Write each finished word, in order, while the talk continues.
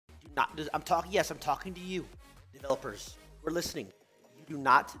I'm talking to you, developers. We're listening. You do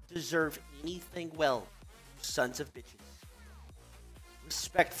not deserve anything well, you sons of bitches.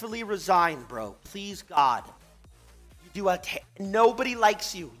 Respectfully resign, bro. Please, God. Nobody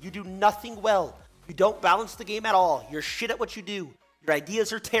likes you. You do nothing well. You don't balance the game at all. You're shit at what you do. Your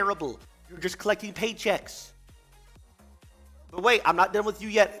ideas are terrible. You're just collecting paychecks. But wait, I'm not done with you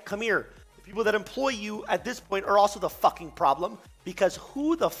yet. Come here. The people that employ you at this point are also the fucking problem. Because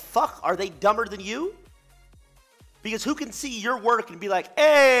who the fuck are they dumber than you? Because who can see your work and be like,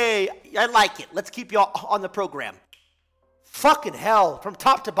 hey, I like it. Let's keep you on the program. Fucking hell. From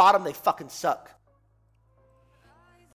top to bottom, they fucking suck.